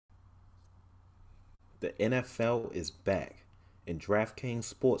The NFL is back, and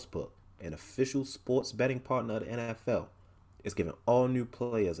DraftKings Sportsbook, an official sports betting partner of the NFL, is giving all new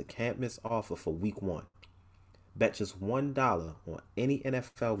players a can't miss offer for week one. Bet just $1 on any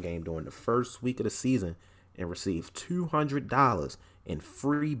NFL game during the first week of the season and receive $200 in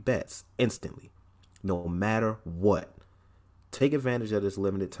free bets instantly, no matter what. Take advantage of this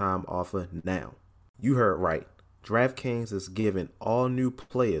limited time offer now. You heard right. DraftKings is giving all new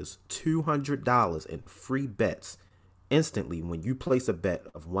players $200 in free bets instantly when you place a bet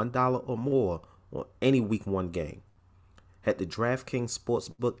of $1 or more on any week one game. Head to DraftKings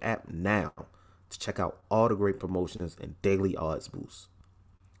Sportsbook app now to check out all the great promotions and daily odds boosts.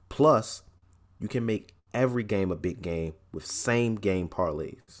 Plus, you can make every game a big game with same game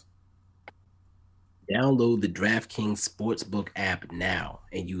parlays. Download the DraftKings Sportsbook app now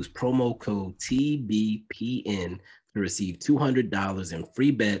and use promo code TBPN to receive $200 in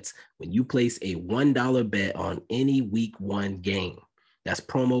free bets when you place a $1 bet on any week one game. That's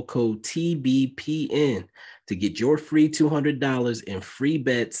promo code TBPN to get your free $200 in free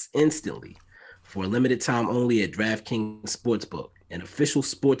bets instantly for a limited time only at DraftKings Sportsbook, an official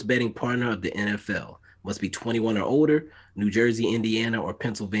sports betting partner of the NFL. Must be 21 or older, New Jersey, Indiana, or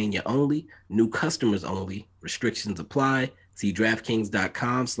Pennsylvania only. New customers only. Restrictions apply. See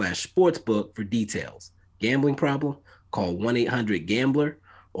DraftKings.com/sportsbook for details. Gambling problem? Call 1-800-GAMBLER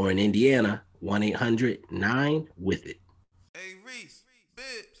or in Indiana, 1-800-9-WITH-IT. Hey Reese,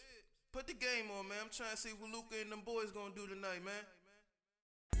 Bibbs, put the game on, man. I'm trying to see what Luca and them boys gonna do tonight, man.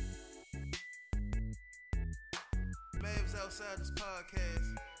 Mavs outside this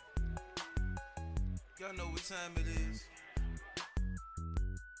podcast. Y'all know what time it is.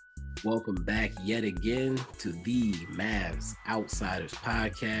 Welcome back yet again to the Mavs Outsiders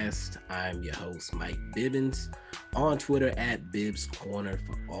Podcast. I'm your host, Mike Bibbins, on Twitter at Bibbs Corner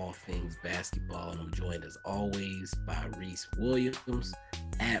for all things basketball. And I'm joined as always by Reese Williams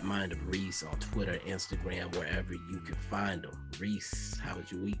at Mind of Reese on Twitter, Instagram, wherever you can find them. Reese, how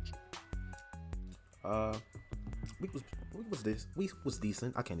was your week? Week was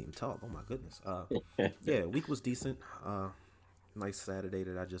decent. I can't even talk. Oh my goodness. Yeah, week was decent. Nice Saturday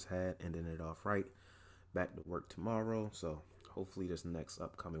that I just had, ending it off right. Back to work tomorrow, so hopefully this next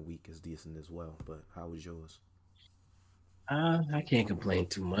upcoming week is decent as well. But how was yours? I can't complain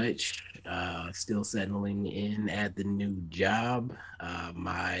too much. Still settling in at the new job.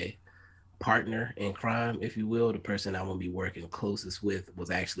 My partner in crime, if you will, the person I'm gonna be working closest with,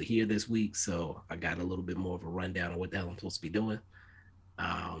 was actually here this week, so I got a little bit more of a rundown on what the hell I'm supposed to be doing.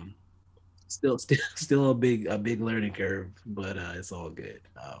 Um, still a big learning curve, but it's all good.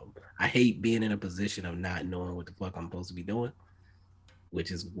 I hate being in a position of not knowing what the fuck I'm supposed to be doing, which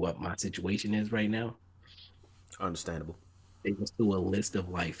is what my situation is right now. Understandable. They just threw a list of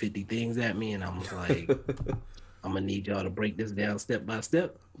like 50 things at me, and I was like, I'm gonna need y'all to break this down step by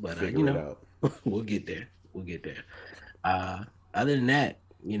step. But Figure it out. we'll get there. We'll get there. Other than that,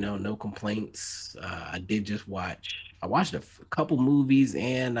 no complaints. I did just watch. I watched a couple movies,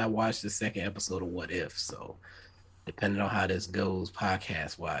 and I watched the second episode of What If. So, depending on how this goes,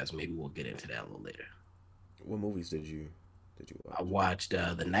 podcast wise, maybe we'll get into that a little later. What movies did you watch? I watched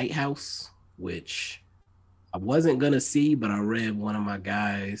The Night House, which I wasn't gonna see, but I read one of my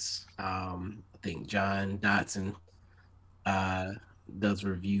guys. I think John Dotson does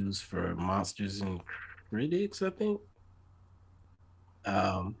reviews for Monsters and Critics, I think.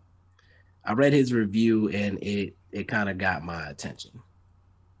 I read his review and it kind of got my attention.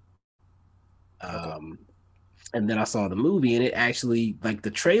 Okay. And then I saw the movie, and it actually, like, the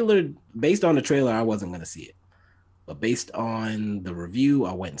trailer, based on the trailer, I wasn't going to see it. But based on the review,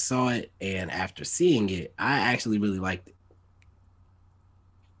 I went and saw it. And after seeing it, I actually really liked it.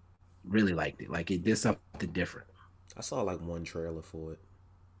 Really liked it. Like, it did something different. I saw like one trailer for it.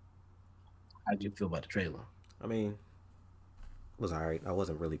 How'd you feel about the trailer? I mean, it was alright. I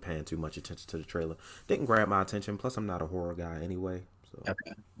wasn't really paying too much attention to the trailer. Didn't grab my attention. Plus, I'm not a horror guy anyway. So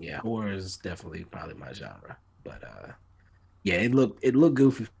Okay. Yeah, horror is definitely probably my genre. But yeah, it looked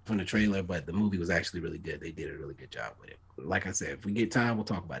goofy from the trailer, but the movie was actually really good. They did a really good job with it. Like I said, if we get time, we'll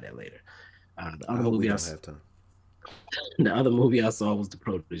talk about that later. The I other hope we movie don't have time. the other movie I saw was The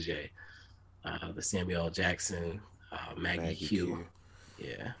Protege, the Samuel L. Jackson, Maggie Q.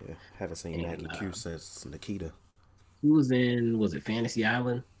 Yeah. Yeah, haven't seen And Maggie Q since Nikita. was it Fantasy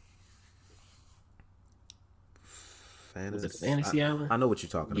Island? Was it Fantasy. Fantasy Island? I know what you're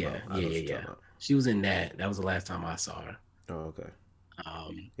talking Yeah, about. I yeah, know what yeah, you're yeah. talking about. She was in that. That was the last time I saw her. Oh, okay.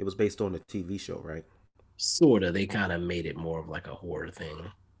 Um, It was based on the TV show, right? Sort of. They kind of made it more of like a horror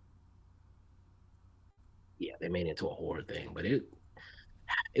thing. Yeah, they made it into a horror thing, but it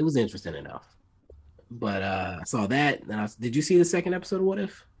was interesting enough. But I saw that. And did you see the second episode of What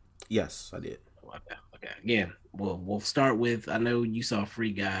If? Yes, I did. Okay. Okay. Again, we'll start with. I know you saw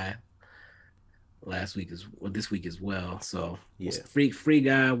Free Guy last week this week as well. So Yeah. free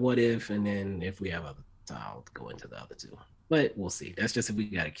Guy, What If, and then if we have other time, I'll go into the other two. But we'll see. That's just if we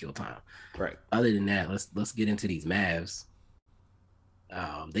got to kill time. Right. Other than that, let's get into these Mavs.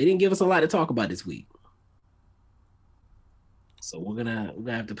 They didn't give us a lot to talk about this week, so we're gonna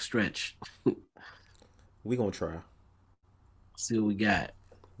have to stretch. We gonna try. See what we got.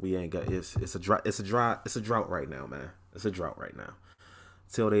 We ain't got it's a drought right now, man. It's a drought right now.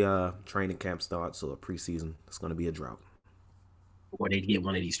 Till the training camp starts or preseason, it's gonna be a drought. Or they get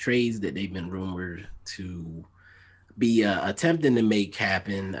one of these trades that they've been rumored to be attempting to make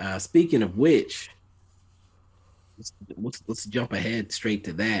happen. Speaking of which, let's jump ahead straight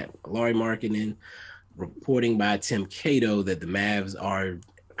to that. Lauri Markkinen reporting by Tim Cato that the Mavs are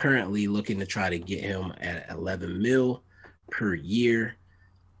currently looking to try to get him at 11 mil per year,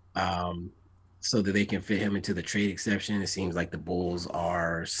 so that they can fit him into the trade exception. It seems like the Bulls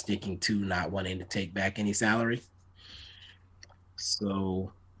are sticking to not wanting to take back any salary.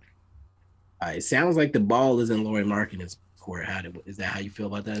 So it sounds like the ball is in Lauri Markkinen's court. Is that how you feel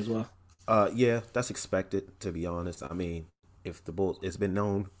about that as well? Yeah, that's expected, to be honest. I mean, if the Bulls, it's been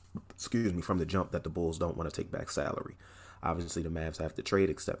known, from the jump that the Bulls don't want to take back salary. Obviously, the Mavs have the trade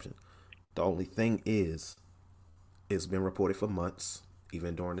exception. The only thing is, it's been reported for months,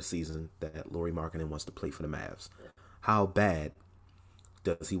 even during the season, that Lauri Markkinen wants to play for the Mavs. How bad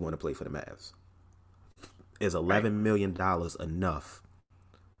does he want to play for the Mavs? Is $11 million enough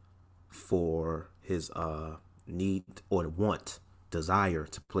for his need or desire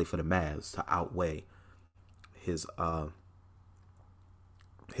to play for the Mavs to outweigh his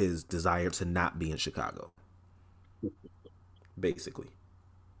desire to not be in Chicago? Basically,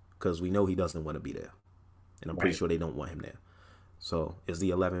 because we know he doesn't want to be there, and I'm pretty sure they don't want him there. So, is the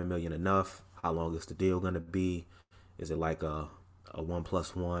 $11 million enough? How long is the deal going to be? Is it like a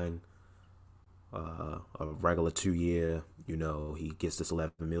 1+1, a regular 2-year? You know, he gets this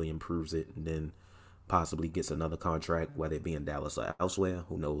 $11 million, proves it, and then possibly gets another contract, whether it be in Dallas or elsewhere.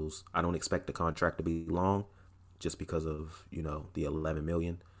 Who knows? I don't expect the contract to be long, just because of the $11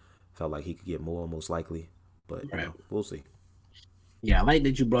 million. Felt like he could get more, most likely, but we'll see. Yeah, I like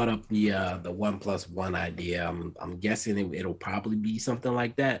that you brought up the 1+1 idea. I'm guessing it'll probably be something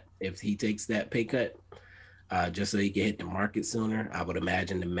like that if he takes that pay cut, just so he can hit the market sooner. I would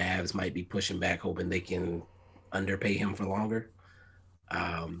imagine the Mavs might be pushing back, hoping they can underpay him for longer.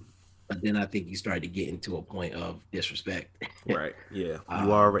 But then I think you start to get into a point of disrespect. Right. Yeah.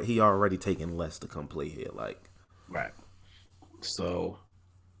 He already taking less to come play here. Right. So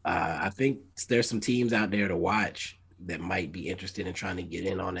I think there's some teams out there to watch that might be interested in trying to get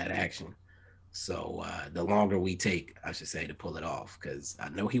in on that action. So the longer we take, I should say, to pull it off, because I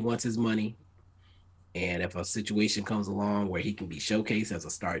know he wants his money. And if a situation comes along where he can be showcased as a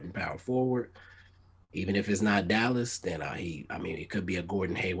starting power forward, even if it's not Dallas, then it could be a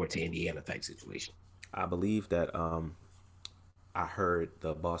Gordon Hayward to Indiana type situation. I believe that I heard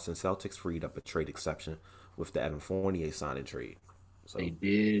the Boston Celtics freed up a trade exception with the Evan Fournier signing trade. So they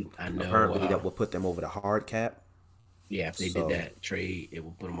did. I know. Apparently, that will put them over the hard cap. Yeah, if they did that trade, it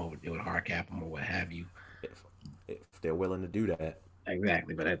would put them over. It would hard cap them or what have you. If they're willing to do that.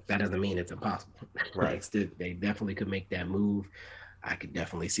 Exactly, but that doesn't mean it's impossible. Right. They definitely could make that move. I could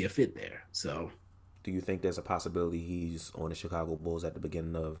definitely see a fit there. So, do you think there's a possibility he's on the Chicago Bulls at the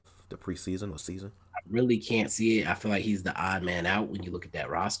beginning of the preseason or season? I really can't see it. I feel like he's the odd man out when you look at that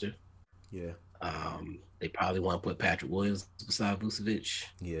roster. Yeah. They probably want to put Patrick Williams beside Vucevic.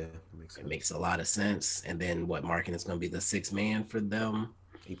 Yeah, it makes a lot of sense. And then Markkinen is going to be the sixth man for them.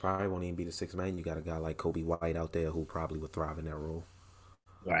 He probably won't even be the sixth man. You got a guy like Kobe White out there who probably would thrive in that role.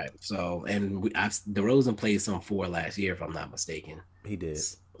 Right. So, and DeRozan played some 4 last year, if I'm not mistaken. He did.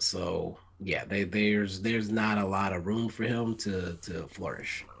 So, yeah, there's not a lot of room for him to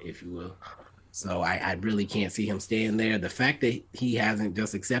flourish, if you will. So I really can't see him staying there. The fact that he hasn't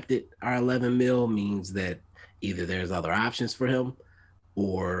just accepted our 11 mil means that either there's other options for him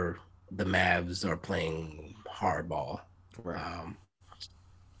or the Mavs are playing hardball. Right. I'm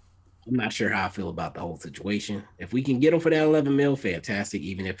not sure how I feel about the whole situation. If we can get him for that 11 mil, fantastic,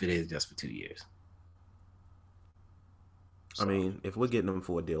 even if it is just for 2 years. I mean, if we're getting him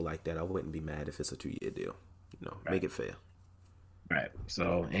for a deal like that, I wouldn't be mad if it's a 2-year deal. Make it fair. Right.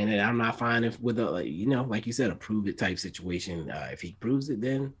 So, and I'm not fine if with a, like you said, a prove it type situation. If he proves it,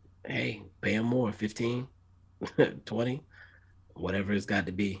 then hey, pay him more, 15, 20, whatever it's got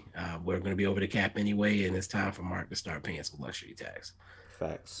to be. We're going to be over the cap anyway, and it's time for Mark to start paying some luxury tax.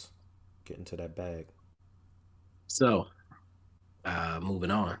 Facts. Get into that bag. So,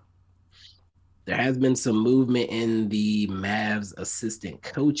 moving on. There has been some movement in the Mavs assistant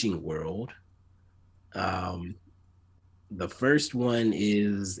coaching world. Um, the first one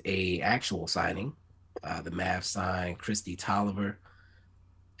is a actual signing. The Mavs signed Christy Tolliver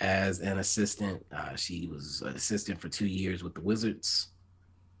as an assistant. She was an assistant for 2 years with the Wizards.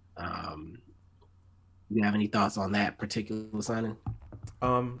 Um, you have any thoughts on that particular signing?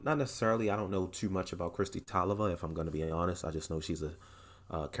 Not necessarily. I don't know too much about Christy Tolliver, if I'm going to be honest. I just know she's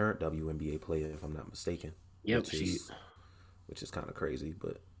a current WNBA player, if I'm not mistaken, Yep, which she. is which is kind of crazy,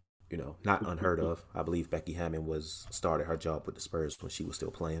 but not unheard of. I believe Becky Hammond was started her job with the Spurs when she was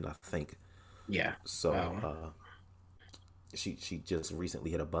still playing, I think. Yeah. So she just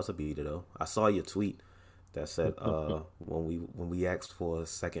recently hit a buzzer beater though. I saw your tweet that said when we asked for a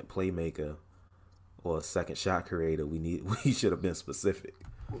second playmaker or a second shot creator, we should have been specific.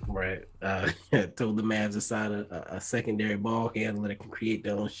 Right. Told the Mavs to sign a secondary ball handler that can create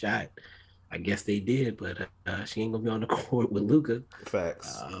their own shot. I guess they did, but she ain't gonna be on the court with Luca.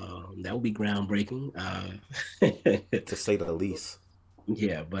 Facts, That would be groundbreaking. to say the least.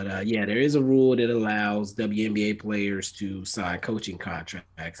 Yeah, but yeah, there is a rule that allows WNBA players to sign coaching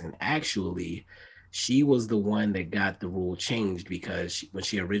contracts, and actually, she was the one that got the rule changed because when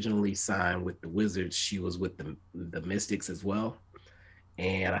she originally signed with the Wizards, she was with the Mystics as well,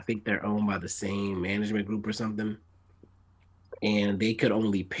 and I think they're owned by the same management group or something, and they could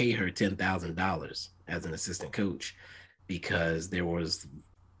only pay her $10,000 as an assistant coach because there was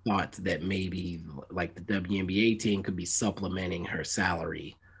thought that maybe like the WNBA team could be supplementing her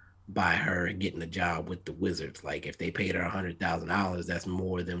salary by her getting a job with the Wizards. Like if they paid her $100,000, that's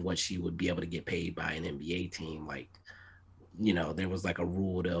more than what she would be able to get paid by an NBA team. Like, there was like a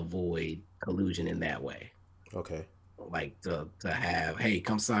rule to avoid collusion in that way. Okay. Like to have, hey,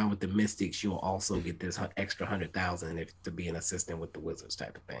 come sign with the Mystics, you'll also get this extra 100,000 if to be an assistant with the Wizards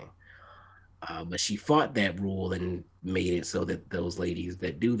type of thing. But she fought that rule and made it so that those ladies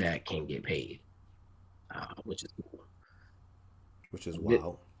that do that can get paid, which is cool. Which is Good,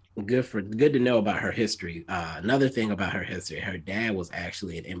 wild. good to know about her history. Another thing about her history, her dad was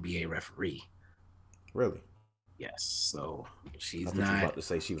actually an NBA referee. Really? Yes, so I she's thought you was not. about to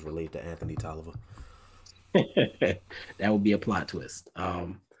say she was related to Anthony Tolliver. That would be a plot twist. I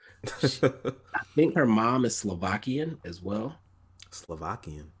think her mom is Slovakian as well.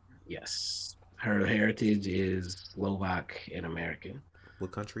 Slovakian. Yes, her heritage is Slovak and American.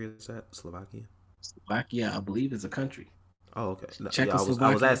 What country is that? Slovakia. Slovakia, I believe, is a country. Oh, okay. No, yeah,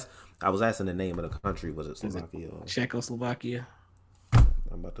 Czechoslovakia. I was asking the name of the country. Was it Is it Slovakia? Czechoslovakia?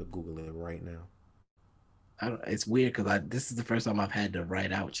 I'm about to Google it right now. I don't. It's weird because this is the first time I've had to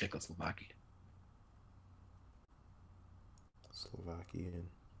write out Czechoslovakia. Slovakian.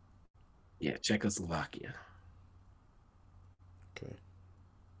 Yeah, Czechoslovakia. Okay.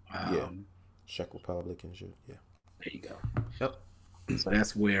 Yeah. Um, Czech Republic and shit. Yeah. there you go. Yep. So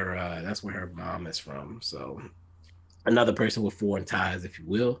that's where her mom is from. So another person with foreign ties, if you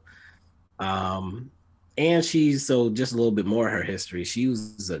will. Um, and she's so just a little bit more of her history. She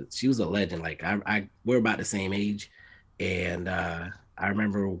was a legend. Like we're about the same age, and I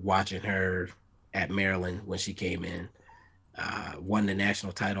remember watching her at Maryland when she came in. Won the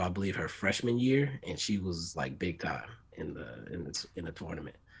national title, I believe, her freshman year, and she was like big time in the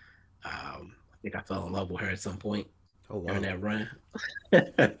tournament. I think I fell in love with her at some point Oh wow. during that run.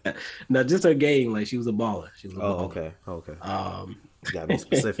 No, just her game, like she was a baller. She was a Oh baller. okay. Okay. Um, You gotta be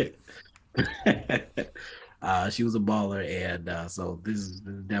specific. she was a baller, and so this is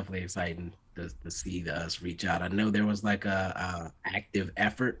definitely exciting to see us reach out. I know there was like a active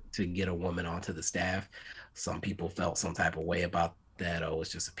effort to get a woman onto the staff. Some people felt some type of way about that. Oh,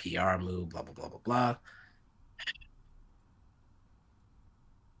 it's just a PR move. Blah blah blah blah blah.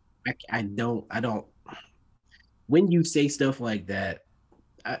 I don't. When you say stuff like that,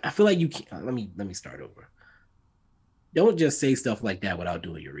 I feel like you can't. Let me start over. Don't just say stuff like that without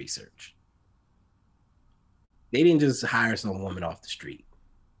doing your research. They didn't just hire some woman off the street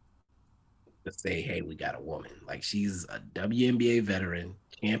to say, hey, we got a woman. Like she's a WNBA veteran,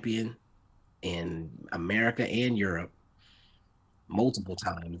 champion in America and Europe, multiple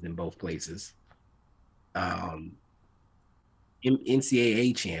times in both places. Um,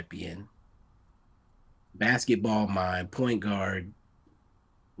 NCAA champion, basketball mind, point guard,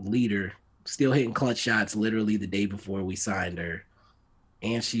 leader, still hitting clutch shots literally the day before we signed her.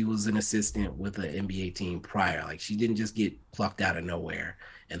 And she was an assistant with an NBA team prior. Like she didn't just get plucked out of nowhere.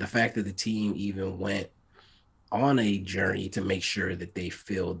 And the fact that the team even went on a journey to make sure that they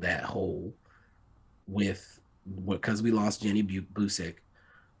filled that hole with, because we lost Jenny Busick,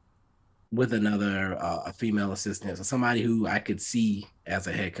 with another a female assistant, so somebody who I could see as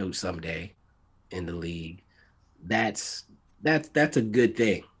a head coach someday in the league. That's that's a good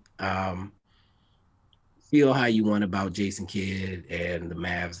thing. Um, feel how you want about Jason Kidd and the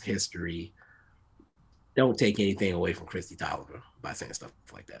Mavs history. Don't take anything away from Christy Tolliver by saying stuff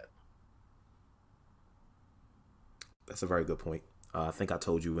like that. That's a very good point. I think I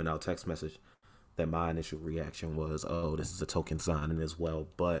told you in our text message that my initial reaction was, "Oh, this is a token signing as well."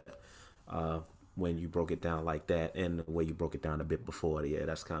 But when you broke it down like that, and the way you broke it down a bit before, yeah,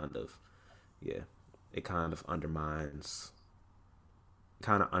 that's yeah, it kind of undermines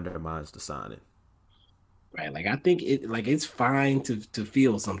the signing. Right. Like I think it's fine to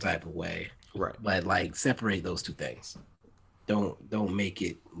feel some type of way. Right. But like separate those two things. Don't make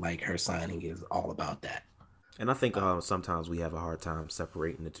it like her signing is all about that. And I think sometimes we have a hard time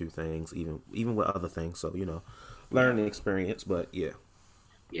separating the two things, even with other things. So learning experience. But yeah.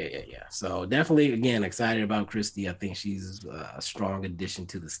 Yeah. So definitely, again, excited about Christy. I think she's a strong addition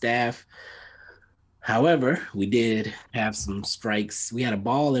to the staff. However, we did have some strikes. We had a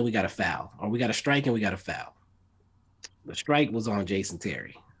ball and we got a foul, or we got a strike and we got a foul. The strike was on Jason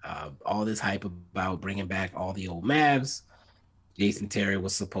Terry. All this hype about bringing back all the old Mavs. Jason Terry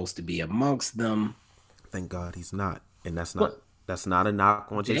was supposed to be amongst them. Thank God he's not, and that's not a knock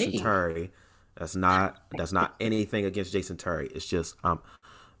on Jason Terry. That's not anything against Jason Terry. It's just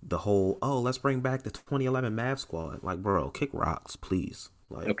the whole let's bring back the 2011 Mavs squad. Like, bro, kick rocks, please.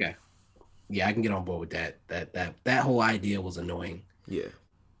 Like, okay. Yeah, I can get on board with that. That whole idea was annoying. Yeah.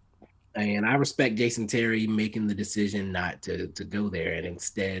 And I respect Jason Terry making the decision not to go there and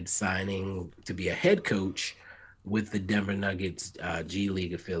instead signing to be a head coach with the Denver Nuggets G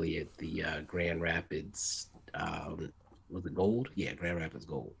League affiliate, the Grand Rapids. Was it Gold? Yeah, Grand Rapids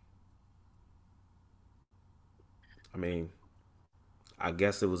Gold. I mean, I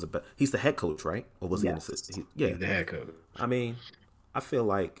guess it was he's the head coach, right? Or was he an assistant? He's the head coach. I mean, I feel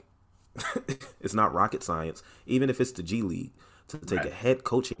like it's not rocket science, even if it's the G League, to take a head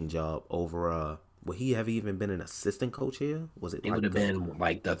coaching job over would he have even been an assistant coach here? Was it? It would have been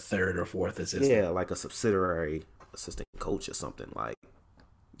like the third or fourth assistant. Yeah, like a subsidiary assistant coach or something. Like,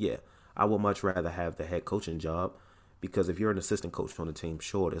 yeah, I would much rather have the head coaching job, because if you're an assistant coach on the team,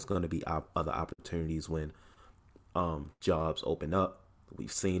 sure, there's going to be other opportunities when jobs open up.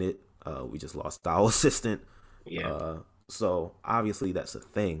 We've seen it. We just lost our assistant. Yeah. So obviously that's a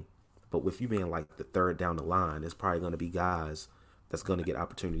thing. But with you being like the third down the line, there's probably going to be guys that's going to get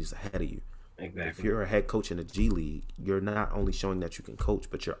opportunities ahead of you. Exactly. If you're a head coach in the G League, you're not only showing that you can coach,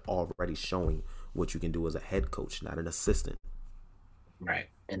 but you're already showing what you can do as a head coach, not an assistant. Right.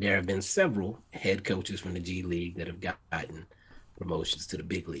 And there have been several head coaches from the G League that have gotten promotions to the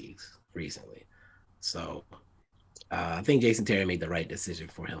big leagues recently. So I think Jason Terry made the right decision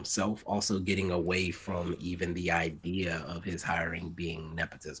for himself, also getting away from even the idea of his hiring being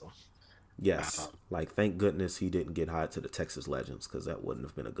nepotism. Yes. Like, thank goodness he didn't get hired to the Texas Legends, because that wouldn't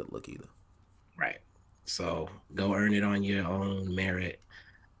have been a good look either. Right. So go earn it on your own merit.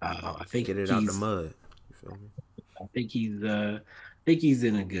 I think get it out the mud. You feel me? I think he's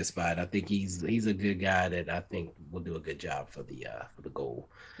in a good spot. I think he's a good guy that I think will do a good job for the goal.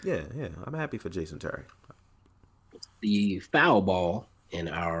 Yeah. I'm happy for Jason Terry. The foul ball in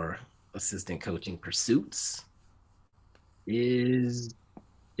our assistant coaching pursuits is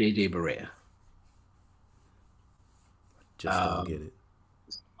JJ Barea. Just don't get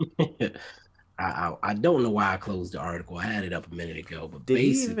it. I don't know why I closed the article. I had it up a minute ago, but did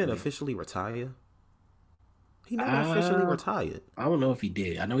he even officially retire? He never officially retired. I don't know if he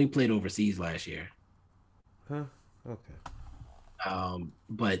did. I know he played overseas last year. Huh? Okay.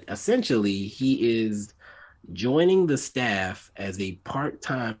 But essentially, he is joining the staff as a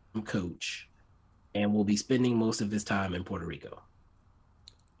part-time coach and will be spending most of his time in Puerto Rico.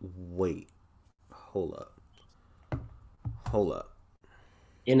 Wait. Hold up.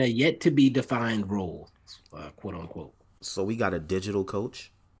 In a yet-to-be-defined role, quote-unquote. So we got a digital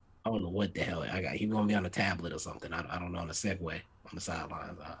coach? I don't know what the hell I got. He's going to be on a tablet or something. I don't know, on a Segway on the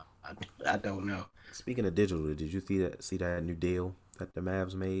sidelines. I don't know. Speaking of digital, did you see that new deal that the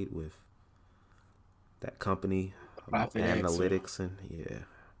Mavs made with that company about analytics? And yeah,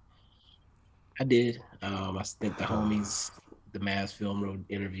 I did. I think the homies, the Mavs Film Road,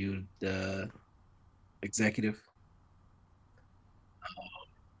 interviewed the executive.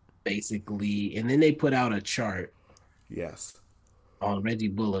 Basically, and then they put out a chart. Yes. On Reggie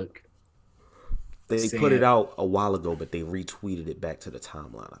Bullock. They put it out a while ago, but they retweeted it back to the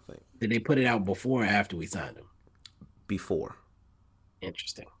timeline, I think. Did they put it out before or after we signed him? Before.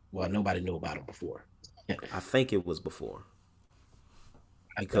 Interesting. Well, nobody knew about him before. I think it was before.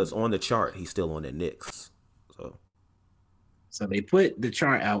 Because on the chart, he's still on the Knicks. So they put the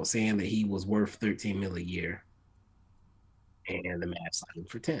chart out saying that he was worth $13 million a year, and the Mavs signed him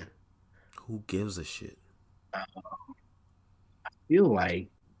for 10. Who gives a shit? I feel like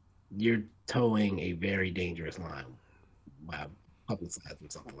you're towing a very dangerous line by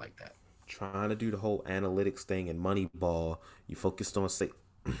publicizing something like that. Trying to do the whole analytics thing and money ball. You focused on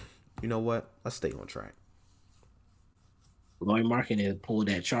you know what? Let's stay on track. Lauri Markkanen pulled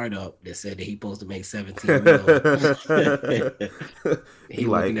that chart up that said that he's supposed to make 17 million. He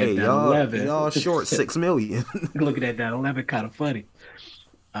like, hey, y'all short $6 million. Looking at that 11 kind of funny.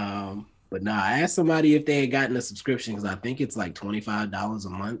 But nah, I asked somebody if they had gotten a subscription because I think it's like $25 a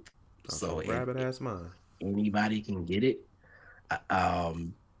month. So rabbit ass mine. Anybody can get it. I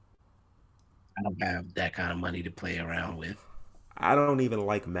don't have that kind of money to play around with. I don't even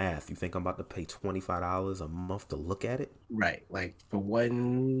like math. You think I'm about to pay $25 a month to look at it? Right. Like for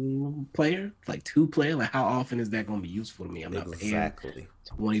one player, like two players, like how often is that going to be useful to me? I'm not paying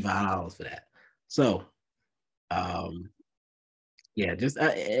 $25 for that. So, yeah, just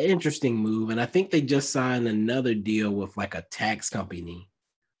an interesting move. And I think they just signed another deal with like a tax company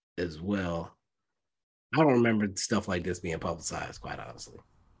as well. I don't remember stuff like this being publicized, quite honestly.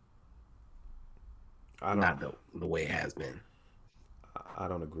 Not the way it has been. I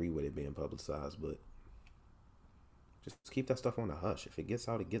don't agree with it being publicized, but just keep that stuff on the hush. If it gets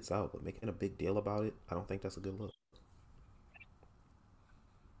out, it gets out. But making a big deal about it, I don't think that's a good look.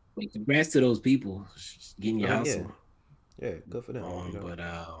 Congrats to those people getting your hustle. Yeah, good for them.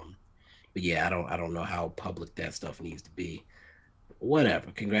 But yeah, I don't know how public that stuff needs to be.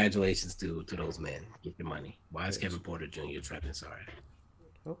 Whatever. Congratulations to those men. Get your money. Why is Kevin Porter Jr. trapping? Sorry.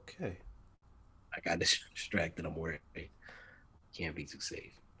 Okay. I got distracted. I'm worried. Can't be too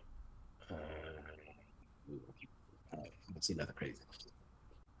safe. I don't see nothing crazy.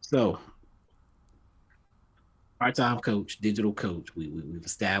 So, part-time coach, digital coach. We've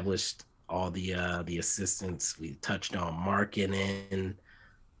established all the assistants. We touched on marketing, and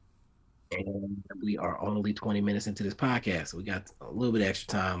we are only 20 minutes into this podcast, so we got a little bit of extra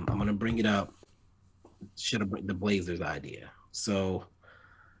time. I'm gonna bring it up. Should have brought the Blazers idea. So,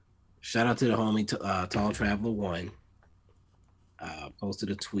 shout out to the homie Tall Traveler 1.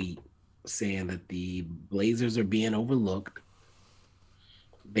 Posted a tweet saying that the Blazers are being overlooked.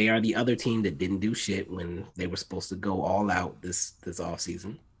 They are the other team that didn't do shit when they were supposed to go all out this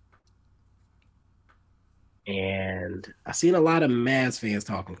offseason. And I've seen a lot of Mavs fans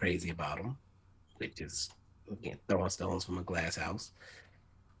talking crazy about them, which is, again, throwing stones from a glass house.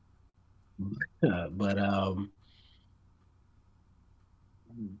 But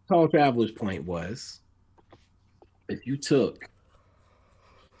Tall Traveler's point was, if you took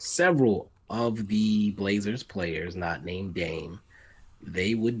several of the Blazers players, not named Dame,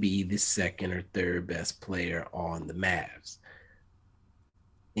 they would be the second or third best player on the Mavs.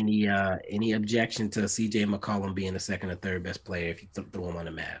 Any objection to CJ McCollum being the second or third best player if you throw him on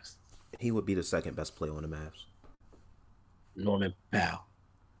the Mavs? He would be the second best player on the Mavs. Norman Powell.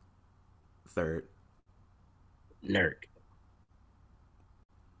 Third. Nurk.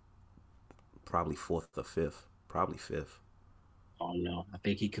 Probably fourth or fifth. Probably fifth. Oh no, I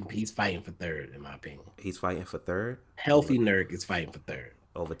think he's fighting for third, in my opinion. He's fighting for third? Healthy Nurk is fighting for third.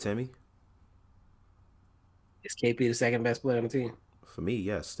 Over Timmy? Is KP the second best player on the team? For me,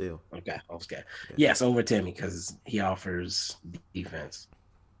 yes, still. Okay. Yeah. Yes, over Timmy, because he offers defense.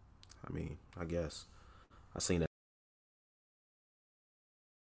 I mean, I guess. I seen that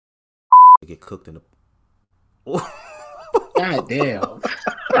get cooked in the... God damn.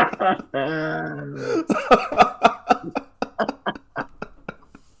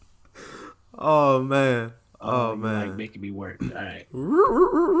 Oh man. Like making me work. All right.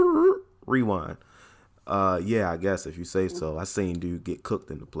 Rewind. Yeah, I guess if you say so. I seen dude get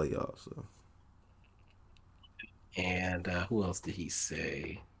cooked in the playoffs. So. And who else did he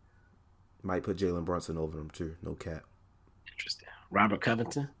say? Might put Jalen Brunson over him too. No cap. Interesting. Robert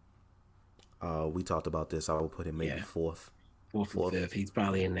Covington. We talked about this. I would put him maybe fourth. Fourth or fifth. He's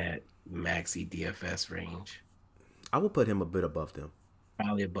probably in that maxi DFS range. I would put him a bit above them.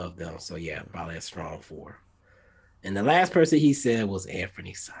 Probably above them. So yeah, probably a strong 4. And the last person he said was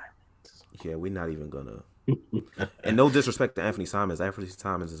Anthony Simons. Yeah, we're not even gonna. And no disrespect to Anthony Simons. Anthony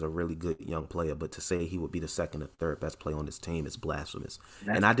Simons is a really good young player, but to say he would be the second or third best player on this team is blasphemous.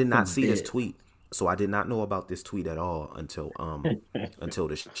 And I did not see this tweet, so I did not know about this tweet at all until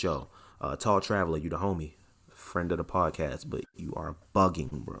the show. Tall Traveler, you the homie, friend of the podcast, but you are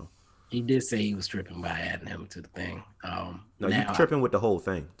bugging, bro. He did say he was tripping by adding him to the thing. No, you tripping with the whole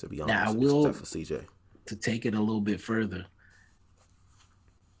thing, to be honest. Now I will, except for CJ. To take it a little bit further,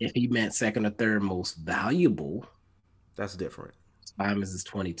 If he meant second or third most valuable, That's different. Simons is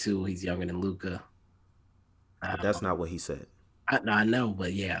 22. He's younger than Luca. But that's not what he said. I know,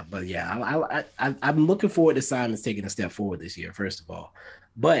 but yeah, I'm looking forward to Simons taking a step forward this year. First of all,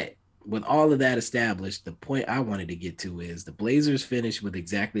 but with all of that established, the point I wanted to get to is the Blazers finished with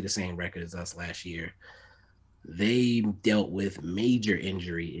exactly the same record as us last year. They dealt with major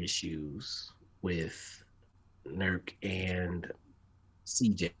injury issues with Nurk and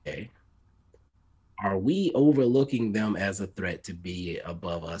CJ. Are we overlooking them as a threat to be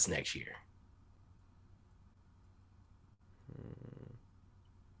above us next year?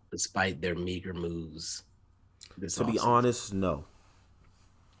 Despite their meager moves this To be offseason. honest, no.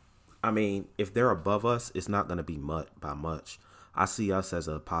 I mean, if they're above us, it's not going to be by much. I see us as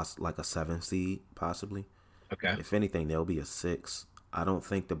like a 7 seed possibly. Okay. If anything, they'll be a 6. I don't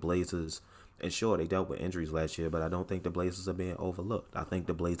think the Blazers, and sure they dealt with injuries last year, but I don't think the Blazers are being overlooked. I think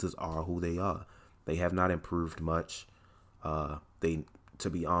the Blazers are who they are. They have not improved much. To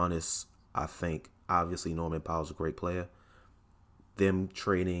be honest, I think obviously Norman Powell's a great player. Them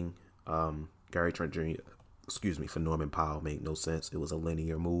trading Gary Trent Jr. For Norman Powell made no sense. It was a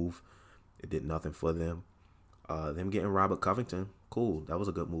linear move. It did nothing for them. Them getting Robert Covington, cool. That was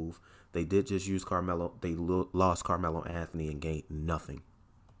a good move. They did just use Carmelo. They lost Carmelo Anthony and gained nothing.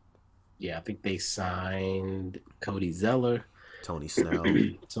 Yeah, I think they signed Cody Zeller, Tony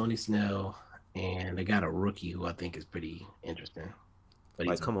Snell, and they got a rookie who I think is pretty interesting. But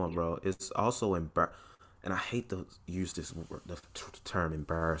like, come on, bro. It's also and I hate to use the term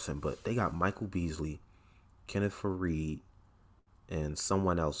embarrassing, but they got Michael Beasley, Kenneth Faried, and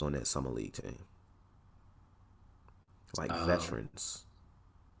someone else on that summer league team. Like veterans.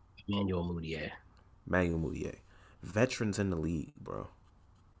 Manuel Mudiay. Veterans in the league, bro.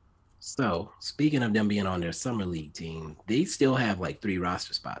 So, speaking of them being on their summer league team, they still have like 3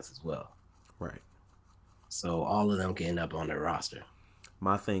 roster spots as well. Right. So, all of them can end up on their roster.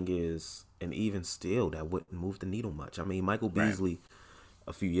 My thing is, and even still, that wouldn't move the needle much. I mean, Michael Beasley,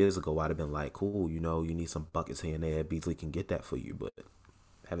 a few years ago, I'd have been like, cool, you need some buckets here and there. Beasley can get that for you, but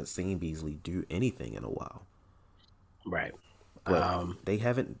haven't seen Beasley do anything in a while. Right. But they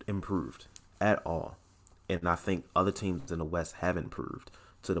haven't improved at all. And I think other teams in the West have improved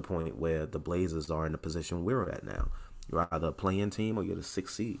to the point where the Blazers are in the position we're at now. You're either a playing team or you're the 6th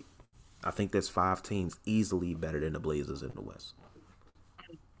seed. I think there's 5 teams easily better than the Blazers in the West.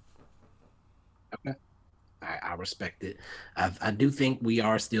 Okay. I respect it. I do think we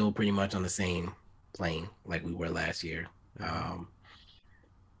are still pretty much on the same plane like we were last year.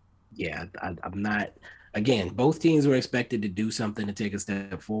 Yeah, I'm not. Again, both teams were expected to do something to take a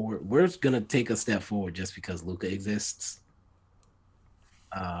step forward. We're going to take a step forward just because Luka exists.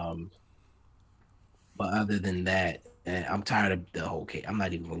 But other than that, I'm tired of the whole I'm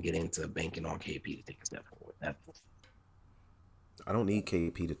not even going to get into banking on KP to take a step forward. I don't need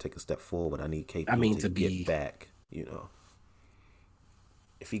KP to take a step forward. I need KP to get back,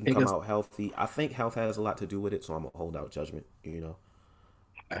 If he can come out healthy, I think health has a lot to do with it, so I'm going to hold out judgment,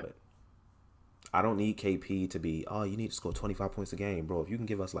 But I don't need KP to be, you need to score 25 points a game, bro. If you can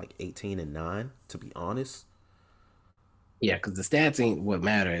give us like 18 and 9, to be honest. Yeah, because the stats ain't what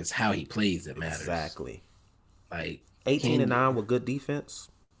matters. It's how he plays that matters. Exactly. Like 18 and 9 with good defense.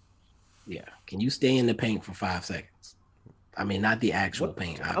 Yeah. Can you stay in the paint for 5 seconds? I mean, not the actual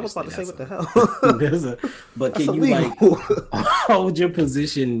paint. Obviously. I was about to say, what the hell? But can you like hold your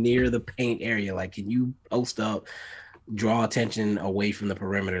position near the paint area? Like, can you post up, draw attention away from the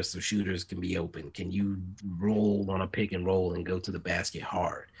perimeter so shooters can be open? Can you roll on a pick and roll and go to the basket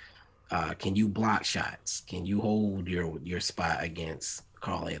hard? Can you block shots? Can you hold your spot against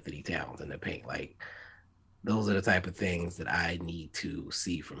Karl Anthony Towns in the paint? Like, those are the type of things that I need to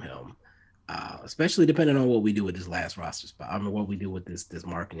see from him. Especially depending on what we do with this last roster spot. I mean, what we do with this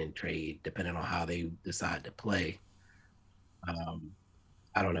marketing trade, depending on how they decide to play.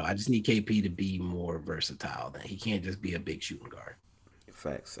 I don't know. I just need KP to be more versatile. He can't just be a big shooting guard.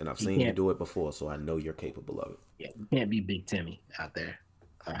 Facts. And I've seen you do it before, so I know you're capable of it. Yeah, you can't be Big Timmy out there.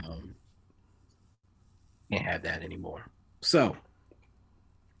 Can't have that anymore. So,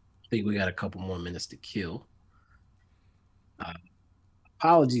 I think we got a couple more minutes to kill.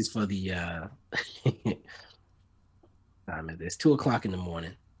 Apologies for the time. It's 2:00 in the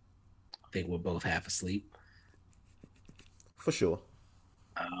morning. I think we're both half asleep. For sure.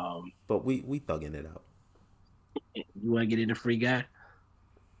 But we thugging it out. You want to get into Free Guy?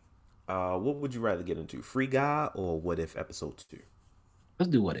 What would you rather get into? Free Guy or What If episode 2?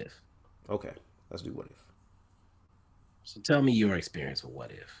 Let's do What If. Okay, let's do What If. So tell me your experience with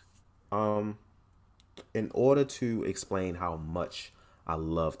What If. In order to explain how much I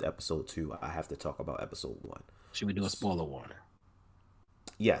loved episode 2. I have to talk about episode 1. Should we do a spoiler warning?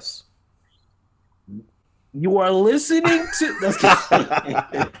 Yes. You are listening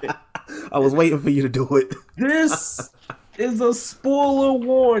to. I was waiting for you to do it. This is a spoiler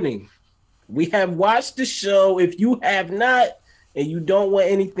warning. We have watched the show. If you have not and you don't want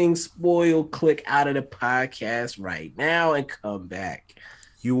anything spoiled, click out of the podcast right now and come back.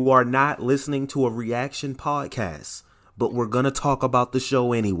 You are not listening to a reaction podcast, but we're going to talk about the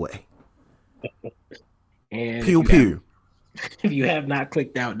show anyway. And pew pew. If you have not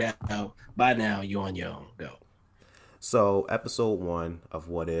clicked out now, by now you're on your own. Go. So episode 1 of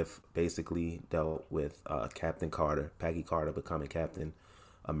What If basically dealt with Captain Carter, Peggy Carter becoming Captain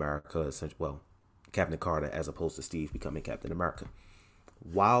America, Captain Carter as opposed to Steve becoming Captain America.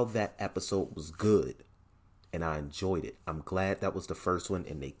 While that episode was good and I enjoyed it, I'm glad that was the first one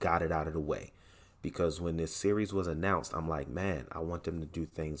and they got it out of the way. Because when this series was announced, I'm like, man, I want them to do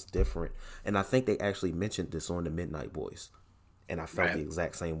things different. And I think they actually mentioned this on the Midnight Boys. And I felt the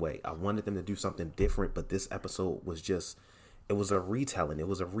exact same way. I wanted them to do something different, but this episode was just, it was a retelling. It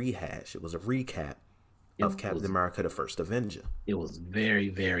was a rehash. It was a recap of Captain America, the First Avenger. It was very,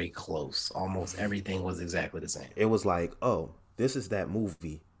 very close. Almost everything was exactly the same. It was like, oh, this is that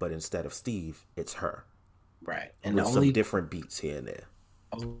movie, but instead of Steve, it's her. Right. And with some different beats here and there.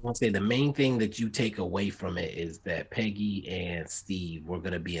 I want to say the main thing that you take away from it is that Peggy and Steve were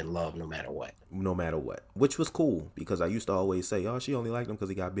going to be in love no matter what. No matter what. Which was cool because I used to always say, oh, she only liked him because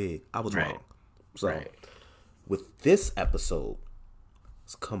he got big. I was wrong. So with this episode,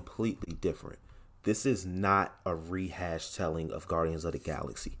 it's completely different. This is not a rehash telling of Guardians of the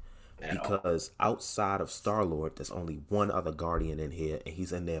Galaxy. Because outside of Star-Lord, there's only one other Guardian in here, and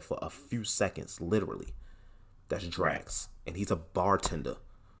he's in there for a few seconds, literally. That's Drax. And he's a bartender.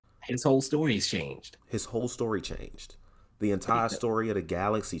 His whole story's changed. His whole story changed. The entire story of the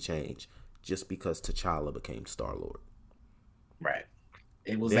galaxy changed just because T'Challa became Star-Lord. Right.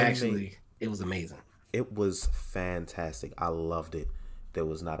 It was it was amazing. It was fantastic. I loved it. There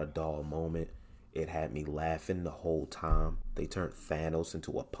was not a dull moment. It had me laughing the whole time. They turned Thanos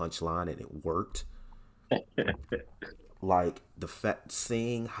into a punchline and it worked. Like the fact,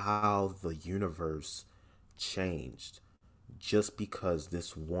 seeing how the universe changed just because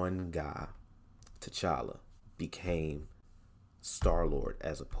this one guy, T'Challa, became Star-Lord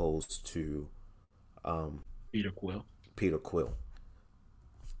as opposed to Peter Quill.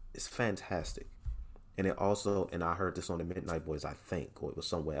 It's fantastic. And it also, and I heard this on the Midnight Boys, I think, or it was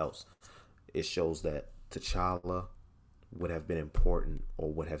somewhere else. It shows that T'Challa would have been important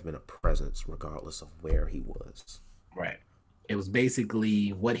or would have been a presence regardless of where he was. Right. It was basically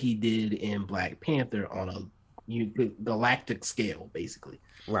what he did in Black Panther on a galactic scale, basically.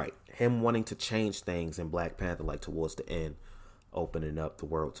 Right. Him wanting to change things in Black Panther, like towards the end, opening up the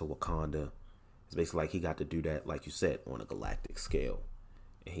world to Wakanda. It's basically like he got to do that, like you said, on a galactic scale.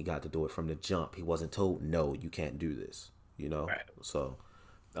 And he got to do it from the jump. He wasn't told, no, you can't do this, you know? Right. So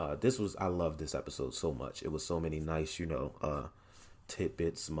I love this episode so much. It was so many nice,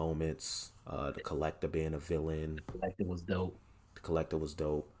 tidbits, moments. The Collector being a villain. The Collector was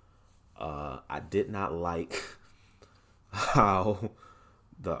dope. I did not like how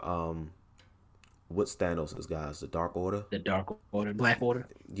the what's Thanos' guys? The Dark Order? Black Order?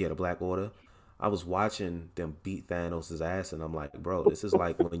 Yeah, the Black Order. I was watching them beat Thanos' ass and I'm like, bro, this is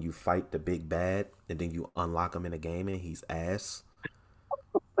like when you fight the big bad and then you unlock him in a game and he's ass.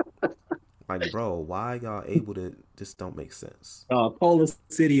 Like, bro, why y'all able to? This don't make sense. Polar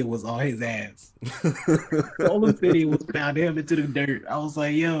City was on his ass. Polar City was pound him into the dirt. I was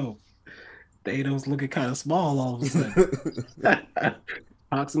like, yo, Thanos looking kind of small all of a sudden.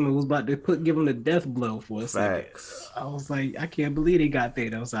 Proxima was about to give him the death blow for a second. I was like, I can't believe they got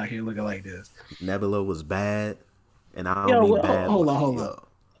Thanos out here looking like this. Nebula was bad, and I don't mean bad. Hold on.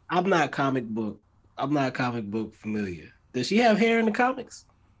 I'm not comic book familiar. Does she have hair in the comics?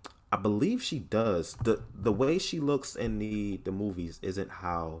 I believe she does. The way she looks in the movies isn't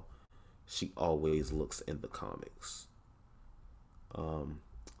how she always looks in the comics.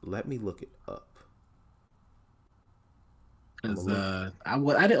 Let me look it up. Because I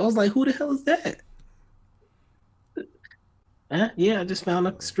was like, who the hell is that? Yeah, I just found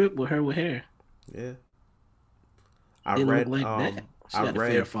a strip with her with hair. Yeah. Didn't look like that. She got a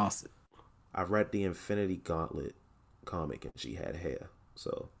fair faucet. I read the Infinity Gauntlet comic and she had hair.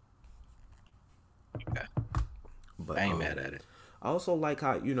 So okay. But I ain't mad at it. I also like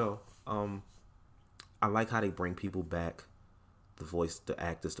how, I like how they bring people back, the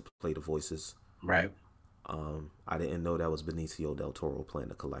actors to play the voices. Right. I didn't know that was Benicio del Toro playing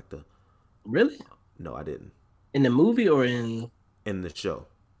the Collector. Really? No, I didn't. In the movie or in in the show.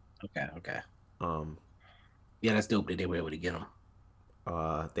 Okay. Um, Yeah, that's dope that they were able to get him.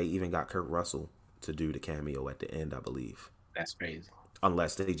 they even got Kurt Russell to do the cameo at the end, I believe. That's crazy.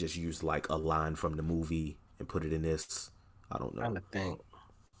 Unless they just used like a line from the movie and put it in this. I don't know. Trying to think.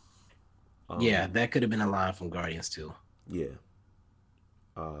 Yeah, Um, that could have been a line from Guardians too. yeah.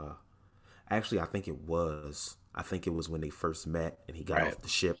 Uh, actually, I think it was. I think it was when they first met and he got Right. off the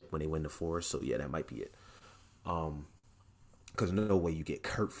ship when they went in the forest. So yeah, that might be it. Because no way you get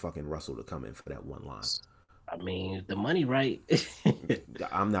Kurt fucking Russell to come in for that one line. I mean, the money, right?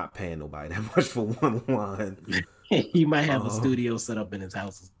 I'm not paying nobody that much for one line. He might have a Uh, studio set up in his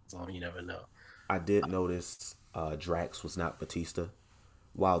house, so you never know. I did notice Drax was not Batista.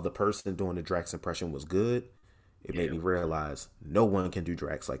 While the person doing the Drax impression was good, it made Yeah, me realize no one can do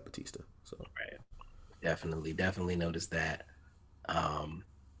Drax like Batista. So right. Definitely noticed that. Um,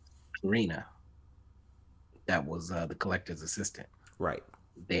 Karina, that was the collector's assistant. right,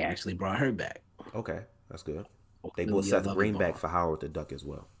 They actually brought her back. okay, that's good. They brought Celia Seth Green back Lovibond, for Howard the Duck as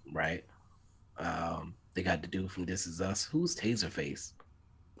well. right? They got the dude from This Is Us. Who's Taserface?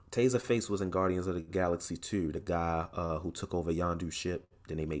 Taserface was in Guardians of the Galaxy 2, the guy who took over Yondu's ship.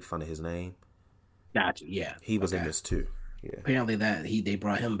 Then they made fun of his name. Gotcha. Yeah. He was in Okay. this too. Yeah. Apparently they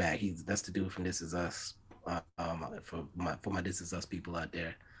brought him back. That's the dude from This Is Us. For my This Is Us people out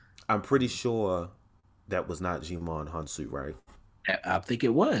there. I'm pretty sure that was not Jimon Hansu, right? I think it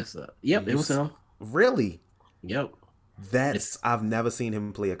was. Yep, it was him. Really? Yep. That's I've never seen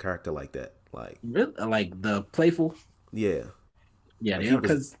him play a character like that. Like, Really, like the playful. yeah, Yeah, like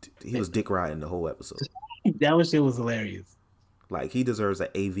because he was dick riding the whole episode. that shit was hilarious. Like he deserves an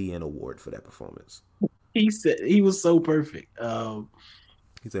AVN award for that performance. He said he was so perfect.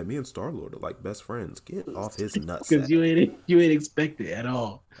 He said, "Me and Star Lord are like best friends. Get off his Because nutsack you ain't expect it at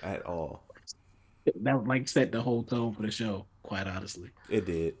all. at all." That like set the whole tone for the show. Quite honestly, It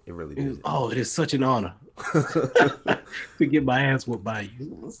did. It really did. it is such an honor to get my ass whooped by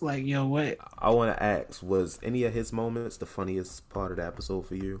you. It's like, yo, what? I want to ask: was any of his moments the funniest part of the episode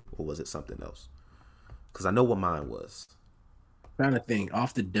for you, or was it something else? Because I know what mine was. Trying to think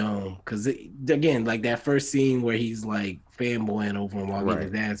off the dome, because again, like that first scene where he's like fanboying over him while getting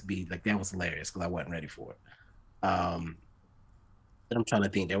his ass beat, like that was hilarious because I wasn't ready for it. But I'm trying to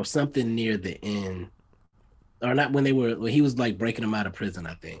think. There was something near the end, or not when he was like breaking him out of prison.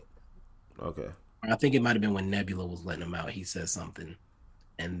 I think. Okay. I think it might have been when Nebula was letting him out. He said something,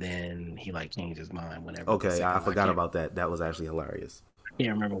 and then he like changed his mind whenever. Okay, I forgot about that. That was actually hilarious. I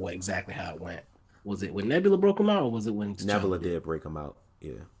can't remember exactly how it went. Was it when Nebula broke him out, or was it when Nebula did break him out?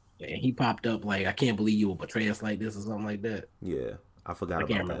 Yeah. And he popped up like, "I can't believe you will betray us like this," or something like that. Yeah, I forgot I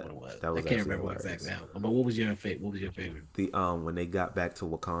can't about remember that. what it was. That was I can't actually remember hilarious. exactly how. But what was your favorite? What was your favorite? The when they got back to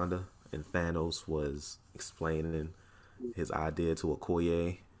Wakanda and Thanos was explaining his idea to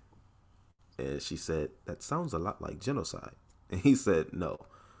Okoye, and she said that sounds a lot like genocide, and he said no,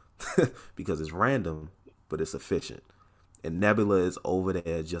 because it's random, but it's efficient. And Nebula is over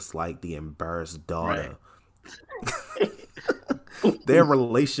there just like the embarrassed daughter. Right. Their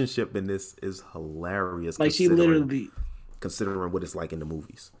relationship in this is hilarious. Like she literally, considering what it's like in the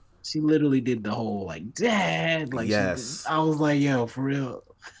movies. She literally did the whole like dad. Like yes, I was like, yo, for real.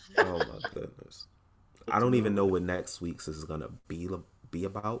 Oh my goodness. I don't even know what next week's is gonna be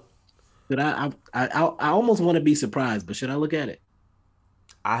about. But I almost want to be surprised, but should I look at it?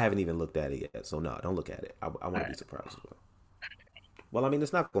 I haven't even looked at it yet, so no, don't look at it. I want to be surprised as well. Well, I mean,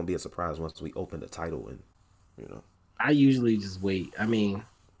 it's not going to be a surprise once we open the title, and you know. I usually just wait. I mean,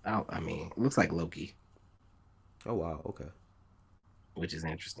 it looks like Loki. Oh wow, okay. Which is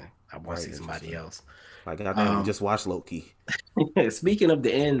interesting. I want to see somebody else. Like, goddamn, we just watched Loki. Speaking of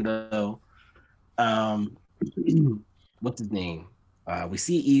the end, though, what's his name? We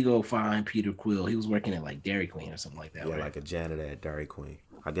see Ego find Peter Quill. He was working at like Dairy Queen or something like that. Yeah, right? like a janitor at Dairy Queen.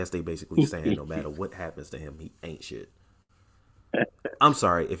 I guess they basically saying no matter what happens to him, he ain't shit. I'm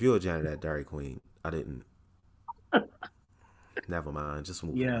sorry if you're a janitor at Dairy Queen. I didn't. Never mind. Just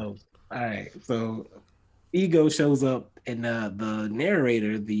move. Yo, all right. So Ego shows up, and the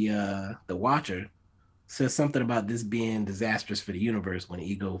narrator, the Watcher, says something about this being disastrous for the universe when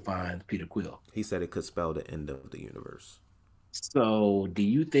Ego finds Peter Quill. He said it could spell the end of the universe. So, do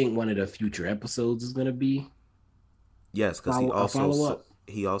you think one of the future episodes is going to be? Yes, because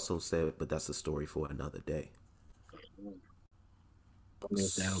he also said, but that's a story for another day.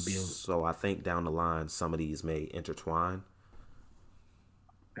 So I think down the line, some of these may intertwine.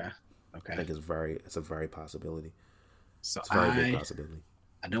 Okay. I think it's a very possibility. So it's a very big possibility.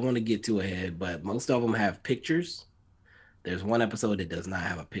 I don't want to get too ahead, but most of them have pictures. There's one episode that does not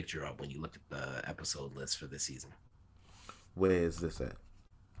have a picture up when you look at the episode list for this season. Where is this at?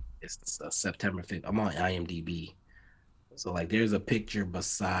 It's September 5th. I'm on IMDb. So like there's a picture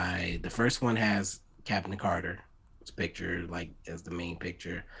beside the first one has Captain Carter's picture, like as the main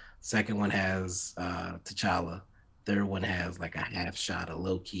picture. Second one has T'Challa. Third one has like a half shot of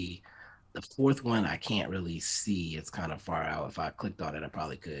Loki. The fourth one I can't really see. It's kind of far out. If I clicked on it, I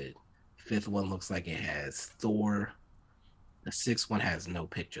probably could. Fifth one looks like it has Thor. The sixth one has no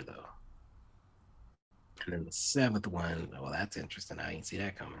picture though. And then the seventh one, well, that's interesting. I didn't see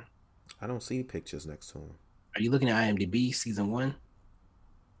that coming. I don't see pictures next to him. Are you looking at IMDb season one?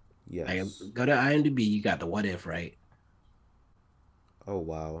 Yes. Go to IMDb. You got the What If, right? Oh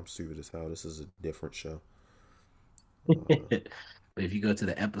wow, I'm stupid as hell. This is a different show. But if you go to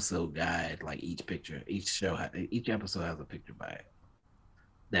the episode guide, like each picture, each episode has a picture by it.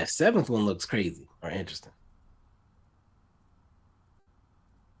 That seventh one looks crazy or interesting.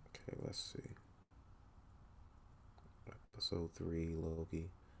 Okay, let's see. Episode 3, Loki.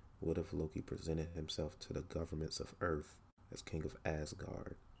 What if Loki presented himself to the governments of Earth as king of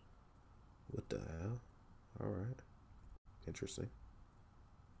Asgard? What the hell? Alright. Interesting.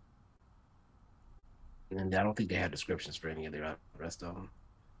 And I don't think they have descriptions for any of the rest of them.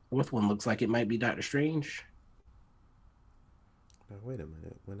 Fourth one looks like it might be Doctor Strange. Now, wait a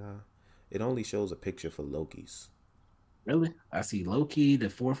minute. It only shows a picture for Loki's. Really? I see Loki. The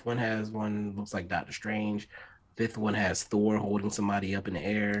fourth one has one looks like Doctor Strange. Fifth one has Thor holding somebody up in the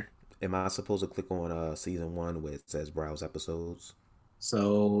air. Am I supposed to click on season 1 where it says browse episodes?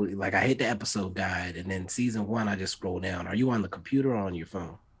 So like I hit the episode guide and then season 1 I just scroll down. Are you on the computer or on your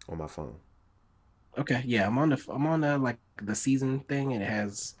phone? On my phone. Okay, yeah, I'm on the like the season thing and it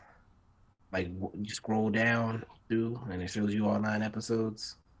has like you scroll down through and it shows you all 9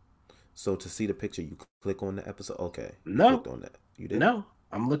 episodes. So to see the picture, you click on the episode. Okay, you No, clicked on that. You did? no,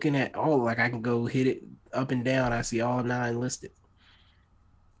 I'm looking at all like I can go hit it up and down. I see all 9 listed.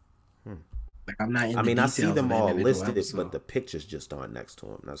 Like I'm not in I the mean, I details see them of the all individual listed, episode. but the pictures just aren't next to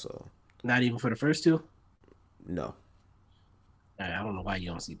them. That's all. Not even for the first 2. No. I don't know why you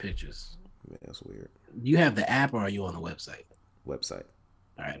don't see pictures. Man, that's weird. You have the app or are you on the website? Website.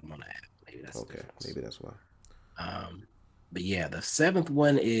 All right, I'm on the app. Maybe that's Okay, maybe that's why. But yeah, the 7th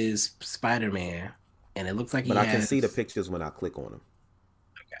one is Spider-Man, and it looks like But I can see the pictures when I click on them.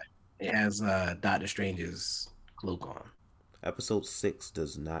 Okay, it has Doctor Strange's cloak on. Episode 6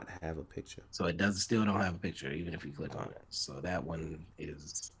 does not have a picture. So it still don't have a picture, even if you click on it. So that one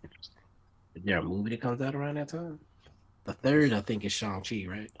is interesting. Is there a movie that comes out around that time? The 3rd, I think, is Shang-Chi,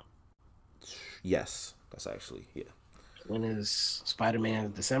 right? Yes, that's actually, yeah. When is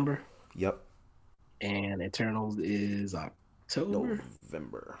Spider-Man? December? Yep. And Eternals is October?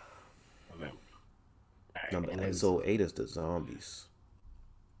 November. All right, Episode 8 is the zombies.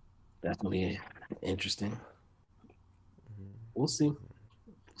 That's going to be interesting. We'll see.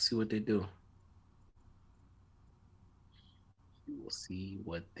 We'll see what they do. We'll see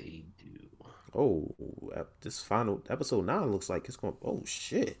what they do. Oh, this final episode 9 looks like it's going. Oh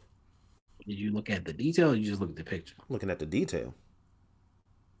shit! Did you look at the detail or you just look at the picture? Looking at the detail.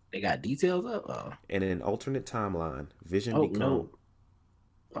 They got details up? Oh. And in an alternate timeline, Vision Oh, become. no.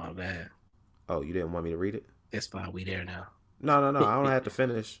 Oh, bad. Oh, you didn't want me to read it? It's fine. We there now. No. I don't have to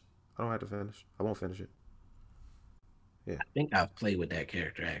finish. I won't finish it. Yeah. I think I've played with that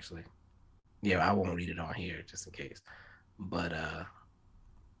character, actually. Yeah, I won't read it on here just in case. But,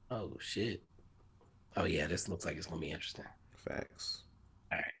 oh, shit. Oh, yeah, this looks like it's going to be interesting. Facts.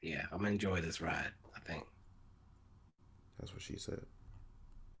 All right, yeah, I'm going to enjoy this ride, I think. That's what she said.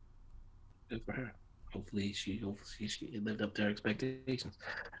 Good for her. Hopefully she lived up to her expectations.